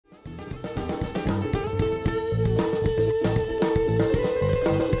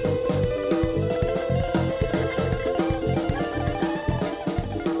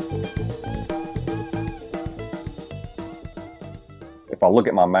if I look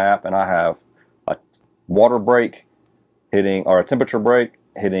at my map and I have a water break hitting, or a temperature break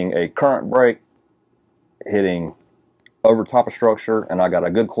hitting a current break, hitting over top of structure, and I got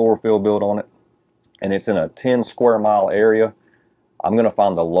a good chlorophyll build on it, and it's in a 10 square mile area, I'm going to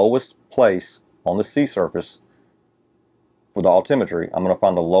find the lowest place on the sea surface for the altimetry. I'm going to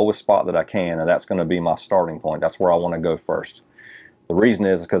find the lowest spot that I can, and that's going to be my starting point. That's where I want to go first. The reason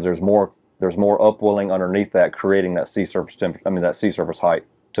is because there's more upwelling underneath that, creating that sea surface temperature. I mean, that sea surface height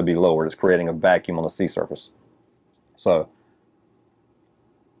to be lowered. It's creating a vacuum on the sea surface. So,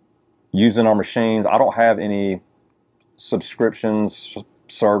 using our machines, I don't have any subscriptions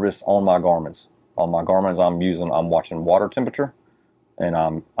service on my Garmin's. On my Garmin's, I'm watching water temperature, and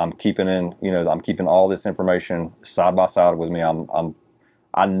I'm keeping in, I'm keeping all this information side by side with me.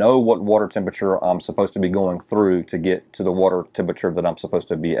 I know what water temperature I'm supposed to be going through to get to the water temperature that I'm supposed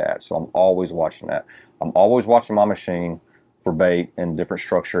to be at. So I'm always watching that. I'm always watching my machine for bait and different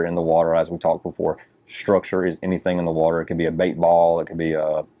structure in the water, as we talked before. Structure is anything in the water. It could be a bait ball, it could be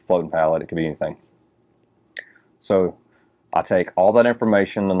a floating pallet, it could be anything. So I take all that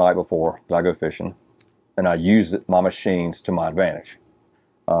information the night before that I go fishing, and I use my machines to my advantage.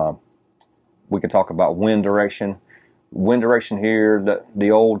 We could talk about wind direction. Wind direction here,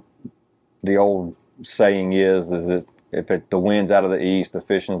 the old saying is that if the wind's out of the east, the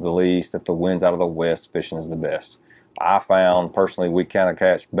fishing is the least. If the wind's out of the west, fishing is the best. I found personally we kind of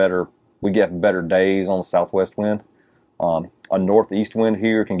catch better. We get better days on the southwest wind. A northeast wind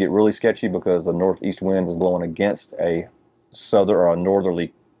here can get really sketchy because the northeast wind is blowing against a southern or a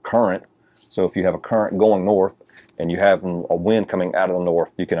northerly current. So if you have a current going north and you have a wind coming out of the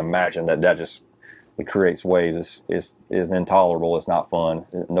north, you can imagine that just it creates waves. It's intolerable. It's not fun.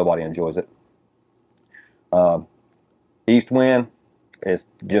 Nobody enjoys it. East wind is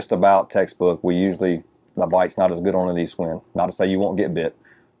just about textbook. The bite's not as good on an east wind. Not to say you won't get bit,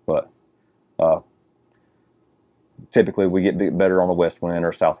 but typically we get bit better on the west wind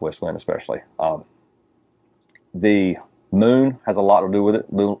or southwest wind especially. The moon has a lot to do with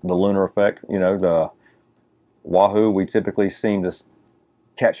it, the lunar effect. The Wahoo, we typically seem to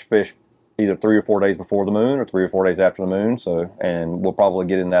catch fish either 3 or 4 days before the moon or 3 or 4 days after the moon. So, and we'll probably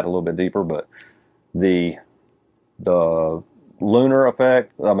get in that a little bit deeper, but the lunar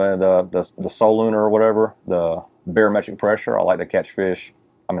effect, I mean the sol lunar or whatever, the barometric pressure, I like to catch fish.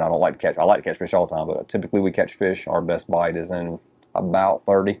 I mean, I like to catch fish all the time, but typically we catch fish. Our best bite is in about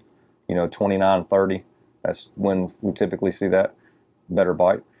 30, 29, 30. That's when we typically see that better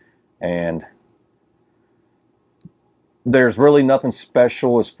bite. And there's really nothing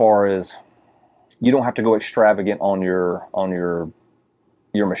special as far as, you don't have to go extravagant on your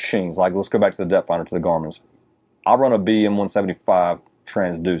machines. Like, let's go back to the depth finder, to the Garmin's. I run a BM175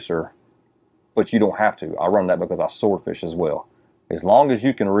 transducer, but you don't have to. I run that because I swordfish as well. As long as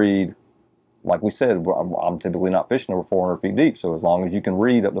you can read, like we said, I'm typically not fishing over 400 feet deep, so as long as you can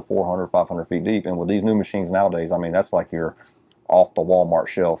read up to 400, 500 feet deep, and with these new machines nowadays, I mean, that's like your off the Walmart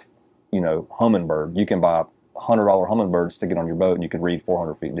shelf, hummingbird. You can buy $100 hummingbird, stick it on your boat, and you can read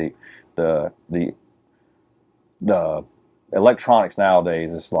 400 feet deep. The electronics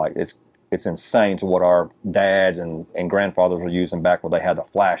nowadays is like, it's insane to what our dads and grandfathers were using back when they had the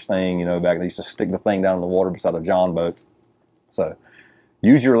flash thing, back they used to stick the thing down in the water beside the John boat. So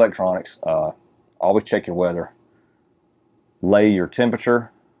use your electronics. Always check your weather. Lay your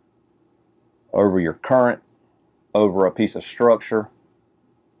temperature over your current, over a piece of structure,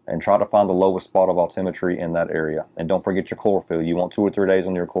 and try to find the lowest spot of altimetry in that area. And don't forget your chlorophyll. You want 2 or 3 days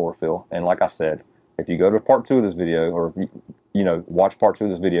on your chlorophyll. And like I said, if you go to part 2 of this video, or watch part 2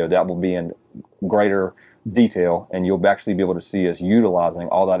 of this video, that will be in greater detail, and you'll actually be able to see us utilizing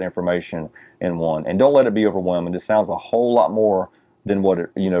all that information in one. And don't let it be overwhelming. This sounds a whole lot more than what it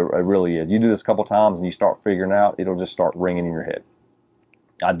really is. You do this a couple times and you start figuring out, it'll just start ringing in your head.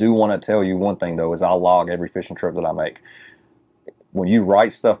 I do want to tell you one thing though, is I log every fishing trip that I make. When you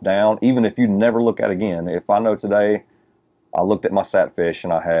write stuff down, even if you never look at it again, if I know today I looked at my satfish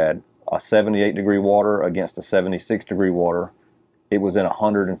and I had a 78 degree water against a 76 degree water, it was in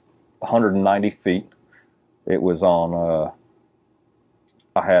 190 feet. It was on,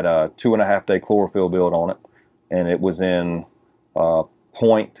 I had a 2.5 day chlorophyll build on it, and it was in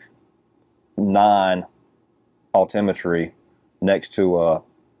 0.9 altimetry next to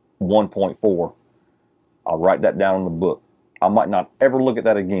 1.4. I'll write that down in the book. I might not ever look at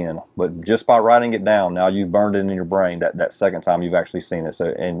that again, but just by writing it down, now you've burned it in your brain that second time you've actually seen it. So,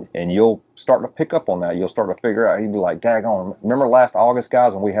 and you'll start to pick up on that. You'll start to figure out, you'll be like, daggone, remember last August,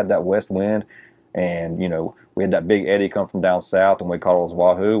 guys, when we had that west wind and, we had that big eddy come from down south and we caught those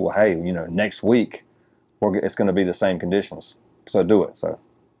Wahoo? Well, hey, next week, it's going to be the same conditions. So do it. So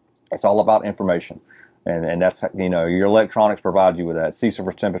it's all about information. And that's, you know, your electronics provide you with that. Sea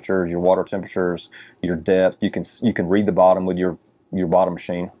surface temperatures, your water temperatures, your depth. You can read the bottom with your bottom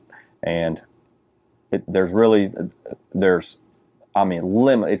machine. And there's I mean,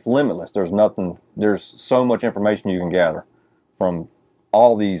 it's limitless. There's so much information you can gather from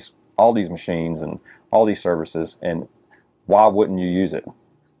all these machines and all these services, and why wouldn't you use it?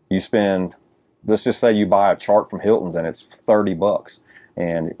 You spend, let's just say you buy a chart from Hilton's and it's $30,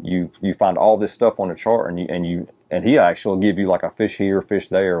 and you find all this stuff on the chart, and he actually will give you like a fish here, fish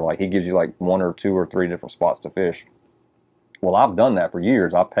there. Like he gives you like 1 or 2 or 3 different spots to fish. Well, I've done that for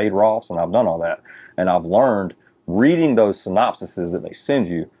years. I've paid Roths and I've done all that, and I've learned reading those synopsises that they send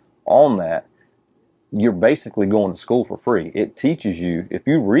you on that. You're basically going to school for free. It teaches you, if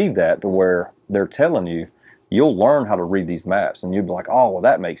you read that to where they're telling you, you'll learn how to read these maps, and you'll be like, oh, well,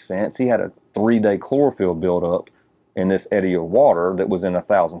 that makes sense. He had a 3-day chlorophyll buildup in this eddy of water that was in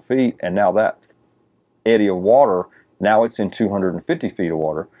 1,000 feet, and now that eddy of water, now it's in 250 feet of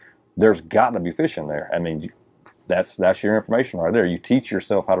water. There's got to be fish in there. I mean, that's your information right there. You teach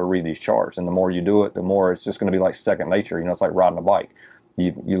yourself how to read these charts, and the more you do it, the more it's just going to be like second nature. You know, it's like riding a bike.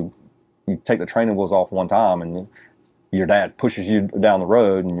 You take the training wheels off one time, and your dad pushes you down the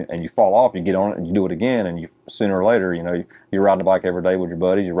road, and you fall off. You get on it and you do it again, and sooner or later, you know, you're riding a bike every day with your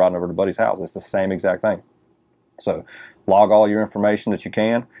buddies. You're riding over to buddy's house. It's the same exact thing. So log all your information that you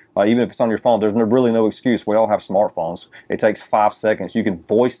can. Even if it's on your phone, there's really no excuse. We all have smartphones. It takes 5 seconds. You can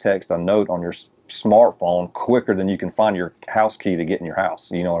voice text a note on your smartphone quicker than you can find your house key to get in your house.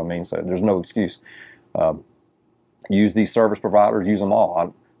 You know what I mean? So there's no excuse. Use these service providers. Use them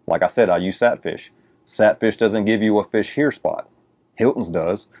all. Like I said, I use Satfish. Satfish doesn't give you a fish here spot. Hilton's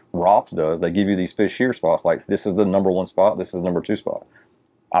does. Roth's does. They give you these fish here spots. Like, this is the #1 spot. This is the #2 spot.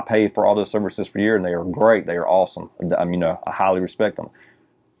 I paid for all those services for a year, and they are great. They are awesome. I mean, I highly respect them.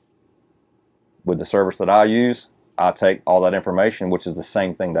 With the service that I use, I take all that information, which is the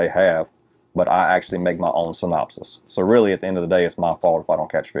same thing they have, but I actually make my own synopsis. So really, at the end of the day, it's my fault if I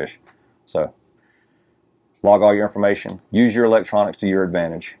don't catch fish. So log all your information. Use your electronics to your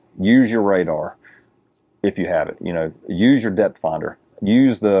advantage. Use your radar if you have it. You know, use your depth finder.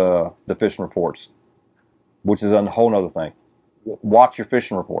 Use the fishing reports, which is a whole nother thing. Watch your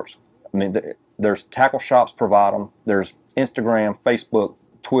fishing reports. I mean, there's tackle shops provide them. There's Instagram, Facebook,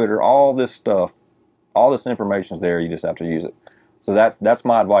 Twitter, all this stuff. All this information is there. You just have to use it. So that's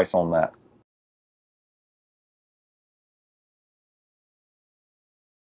my advice on that.